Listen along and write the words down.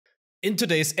In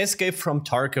today's Escape from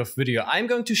Tarkov video, I'm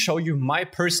going to show you my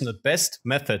personal best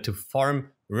method to farm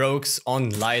rogues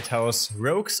on Lighthouse.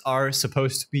 Rogues are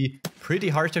supposed to be pretty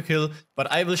hard to kill, but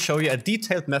I will show you a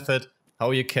detailed method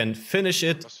how you can finish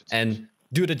it and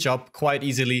do the job quite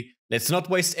easily. Let's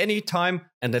not waste any time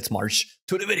and let's march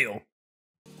to the video.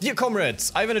 Dear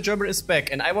comrades, Ivan the German is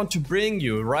back and I want to bring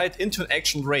you right into an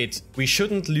actual raid. We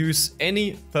shouldn't lose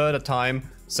any further time,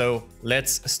 so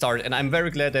let's start. And I'm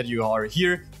very glad that you are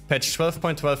here. Patch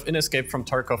 12.12 in Escape from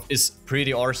Tarkov is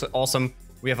pretty awesome.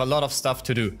 We have a lot of stuff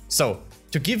to do. So,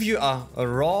 to give you a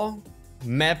raw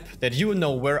map that you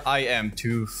know where I am,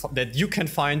 that you can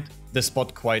find the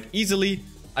spot quite easily,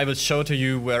 I will show to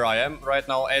you where I am right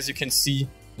now. As you can see,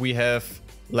 we have,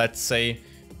 let's say,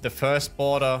 the first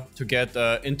border to get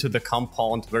into the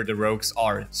compound where the rogues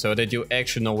are, so that you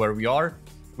actually know where we are.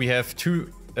 We have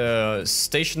two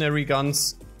stationary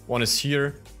guns. One is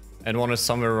here and one is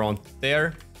somewhere around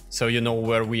there, so you know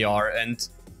where we are. And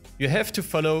you have to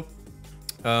follow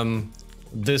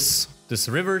this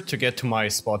river to get to my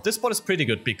spot. This spot is pretty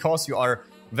good because you are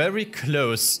very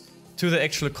close to the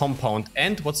actual compound.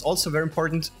 And what's also very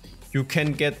important, you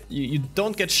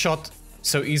don't get shot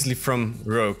so easily from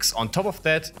rogues. On top of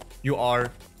that, you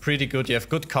are pretty good, you have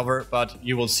good cover, but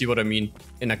you will see what I mean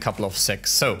in a couple of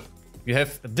secs. So, you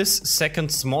have this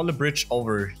second smaller bridge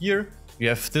over here, you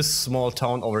have this small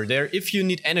town over there. If you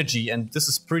need energy, and this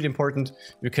is pretty important,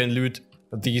 you can loot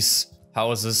these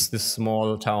houses, this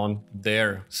small town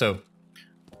there. So,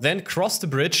 then cross the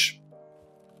bridge,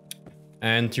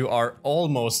 and you are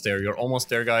almost there. You're almost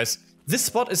there, guys. This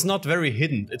spot is not very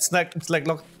hidden. It's like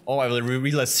look, oh, I will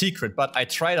reveal a secret, but I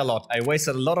tried a lot. I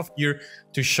wasted a lot of gear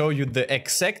to show you the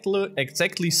exact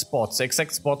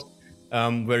spot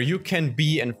where you can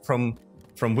be and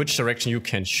from which direction you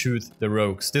can shoot the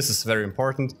rogues. This is very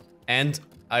important, and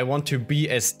I want to be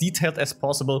as detailed as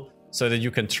possible so that you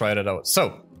can try that out.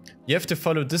 So, you have to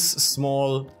follow this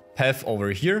small path over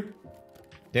here.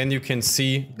 Then you can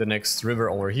see the next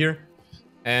river over here,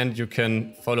 and you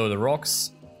can follow the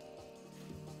rocks.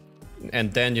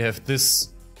 And then you have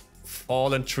this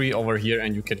fallen tree over here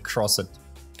and you can cross it.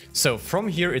 So from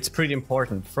here it's pretty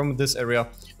important. From this area,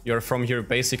 you're from here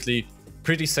basically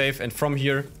pretty safe, and from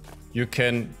here you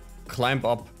can climb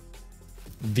up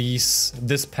this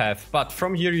path. But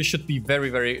from here you should be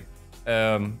very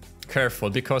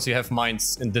careful because you have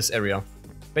mines in this area.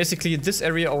 Basically this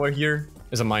area over here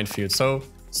is a minefield. So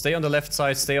stay on the left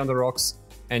side, stay on the rocks,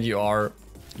 and you are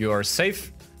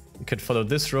safe. You can follow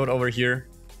this road over here.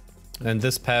 And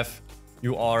this path,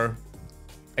 you are,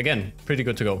 again, pretty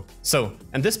good to go. So,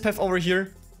 and this path over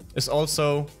here is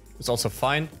also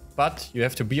fine, but you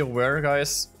have to be aware,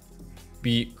 guys,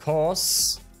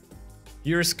 because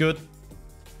here is good.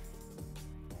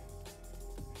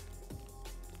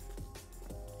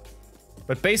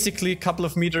 But basically, a couple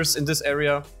of meters in this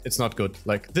area, it's not good.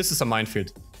 Like, this is a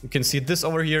minefield. You can see this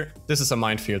over here, this is a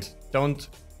minefield. Don't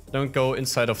go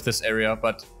inside of this area,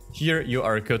 but here you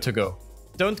are good to go.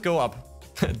 Don't go up.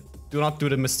 Do not do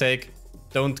the mistake.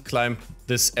 Don't climb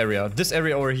this area. This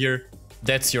area over here,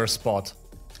 that's your spot.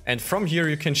 And from here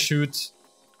you can shoot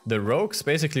the rogues.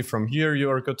 Basically from here you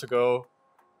are good to go.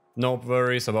 No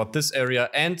worries about this area.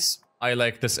 And I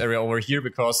like this area over here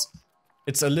because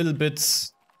it's a little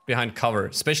bit behind cover.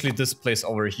 Especially this place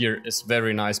over here is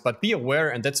very nice. But be aware,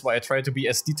 and that's why I try to be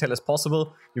as detailed as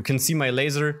possible. You can see my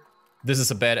laser. This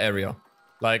is a bad area.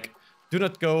 Like, do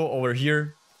not go over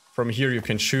here. From here you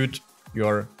can shoot,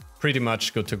 you're pretty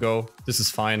much good to go. This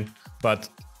is fine, but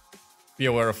be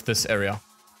aware of this area.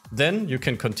 Then you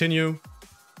can continue.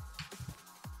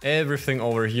 Everything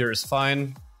over here is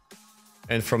fine.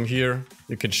 And from here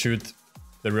you can shoot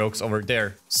the rogues over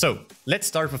there. So, let's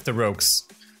start with the rogues.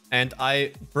 And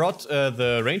I brought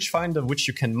the rangefinder, which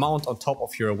you can mount on top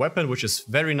of your weapon, which is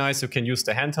very nice. You can use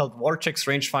the handheld Vortex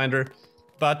rangefinder,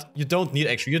 but you don't need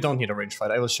a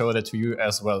rangefinder. I will show that to you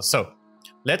as well. So,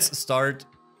 let's start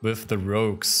with the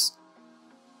rogues.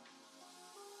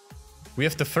 We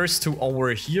have the first two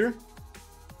over here.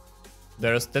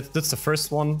 That's the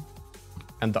first one,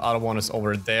 and the other one is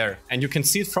over there. And you can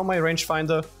see it from my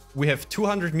rangefinder. We have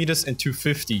 200 meters and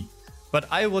 250, but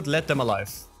I would let them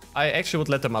alive. I actually would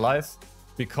let them alive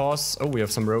because, oh, we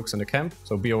have some rogues in the camp,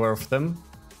 so be aware of them.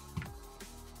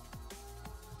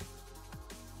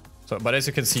 So, but as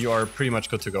you can see, you are pretty much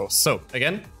good to go. So,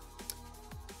 again,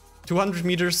 200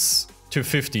 meters to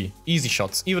 50, easy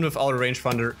shots. Even without a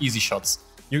rangefinder, easy shots.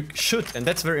 You should, and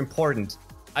that's very important.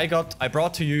 I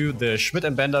brought to you the Schmidt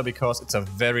and Bender because it's a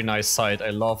very nice sight. I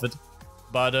love it.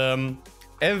 But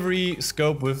every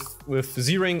scope with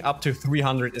zeroing up to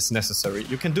 300 is necessary.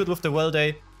 You can do it with the Well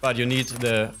Day, but you need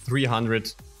the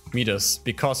 300 meters,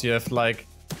 because you have like,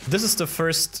 this is the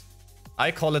first,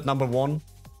 I call it number 1.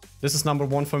 This is number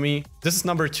 1 for me. This is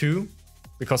number 2,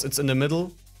 because it's in the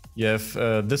middle. You have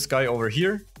this guy over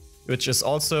here, which is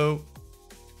also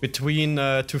between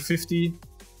 250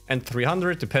 and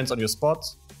 300, depends on your spot.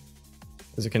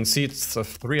 As you can see, it's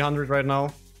 300 right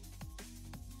now.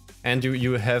 And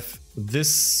you have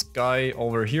this guy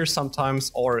over here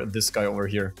sometimes, or this guy over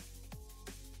here.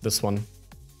 This one,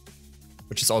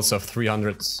 which is also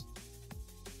 300.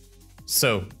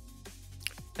 So,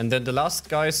 and then the last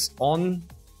guys on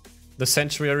the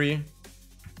sanctuary,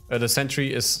 the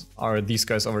sentry are these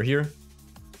guys over here.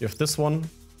 You have this one.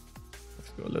 Let's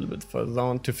go a little bit further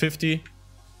down to 50.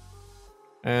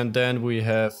 And then we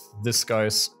have this guy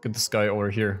over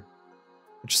here,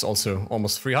 which is also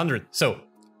almost 300. So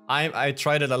I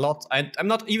tried it a lot. I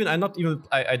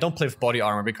don't play with body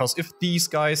armor, because if these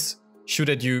guys shoot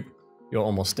at you, you're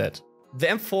almost dead. The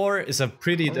M4 is a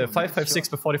pretty, the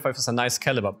 5.56 by 45 is a nice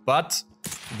caliber, but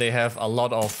they have a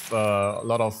lot of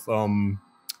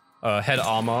head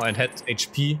armor and head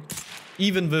HP.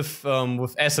 Even with even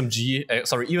with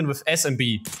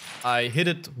SMB, I hit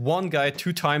it one guy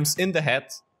 2 times in the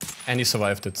head, and he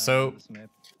survived it. So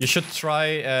you should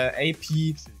try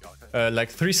AP, like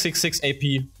 366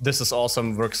 AP. This is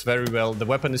awesome, works very well. The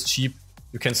weapon is cheap.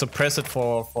 You can suppress it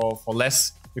for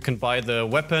less. You can buy the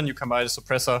weapon, you can buy the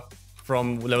suppressor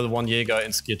from level 1 Jaeger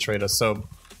in Skill Trader. So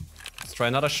let's try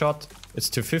another shot. It's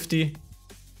 250.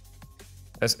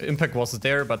 As impact was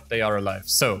there, but they are alive.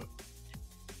 So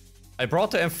I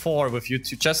brought the M4 with you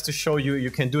just to show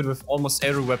you can do it with almost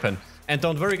every weapon. And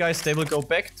don't worry guys, they will go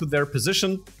back to their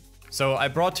position. So I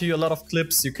brought to you a lot of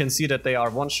clips. You can see that they are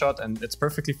one shot and it's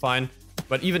perfectly fine.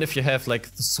 But even if you have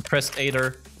like the suppressed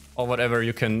aider or whatever,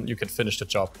 you can finish the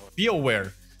job. Be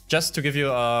aware, just to give you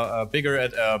a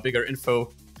bigger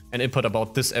info and input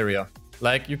about this area.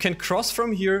 Like, you can cross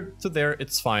from here to there,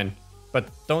 it's fine. But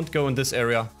don't go in this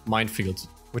area, minefield.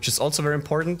 Which is also very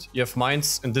important. You have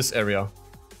mines in this area.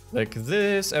 Like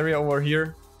this area over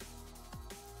here.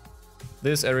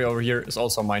 This area over here is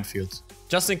also a minefield.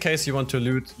 Just in case you want to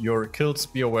loot your kills,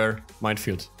 be aware,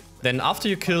 minefield. Then after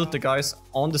you killed the guys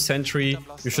on the sentry,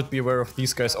 you should be aware of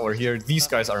these guys over here. These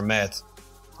guys are mad.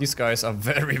 These guys are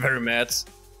very, very mad.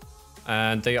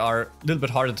 And they are a little bit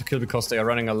harder to kill because they are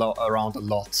running around a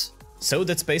lot. So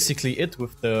that's basically it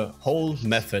with the whole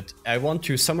method. I want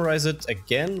to summarize it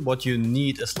again. What you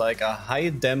need is like a high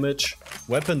damage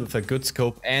weapon with a good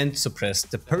scope and suppressed.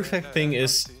 The perfect thing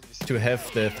is to have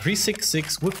the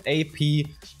 366 with AP,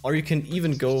 or you can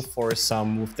even go for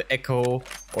some with the Echo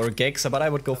or Gexa, but I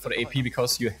would go for the AP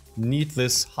because you need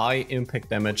this high impact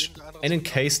damage. And in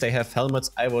case they have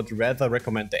helmets, I would rather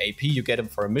recommend the AP. You get them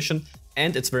for a mission,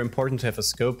 and it's very important to have a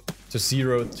scope to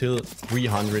 0 till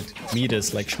 300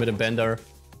 meters like Schmidt and Bender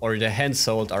or the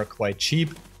Handsold are quite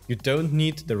cheap. You don't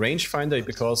need the rangefinder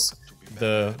because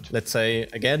the, let's say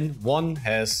again, one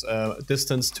has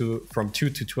distance from 2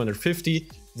 to 250.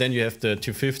 Then you have the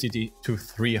 250 to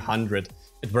 300.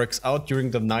 It works out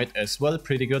during the night as well,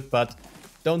 pretty good, but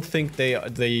don't think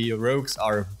the rogues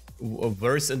are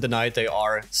worse in the night. They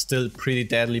are still pretty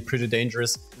deadly, pretty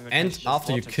dangerous. And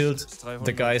after you killed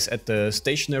the guys at the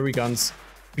stationary guns,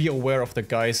 be aware of the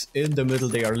guys in the middle.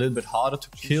 They are a little bit harder to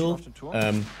kill.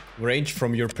 Range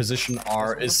from your position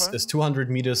is 200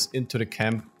 meters into the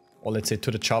camp, or let's say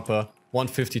to the chopper.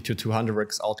 150 to 200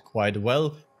 works out quite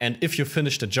well. And if you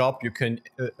finish the job, you can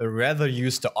rather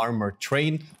use the armored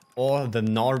train or the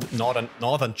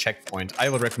northern checkpoint. I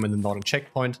would recommend the northern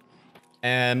checkpoint.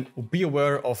 And be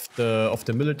aware of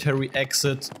the military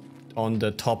exit on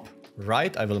the top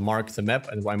right. I will mark the map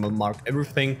and I will mark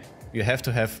everything. You have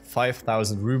to have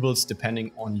 5,000 rubles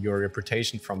depending on your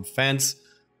reputation from fans,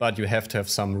 but you have to have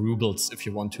some rubles if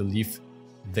you want to leave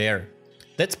there.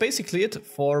 That's basically it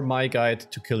for my guide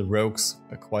to kill rogues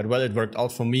quite well. It worked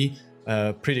out for me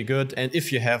pretty good. And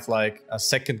if you have like a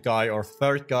second guy or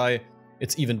third guy,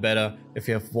 it's even better if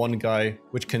you have one guy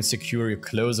which can secure you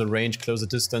closer range, closer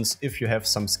distance. If you have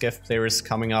some scav players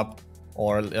coming up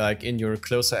or like in your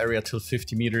closer area till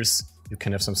 50 meters, you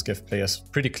can have some scav players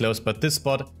pretty close. But this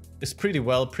spot is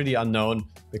pretty unknown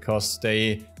because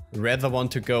they rather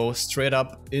want to go straight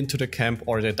up into the camp,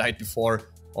 or they died before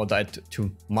or died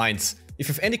to mines. If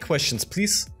you have any questions,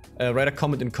 please write a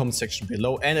comment in the comment section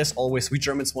below. And as always, we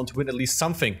Germans want to win at least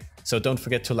something. So don't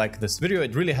forget to like this video,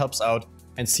 it really helps out,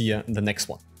 and see you in the next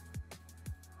one.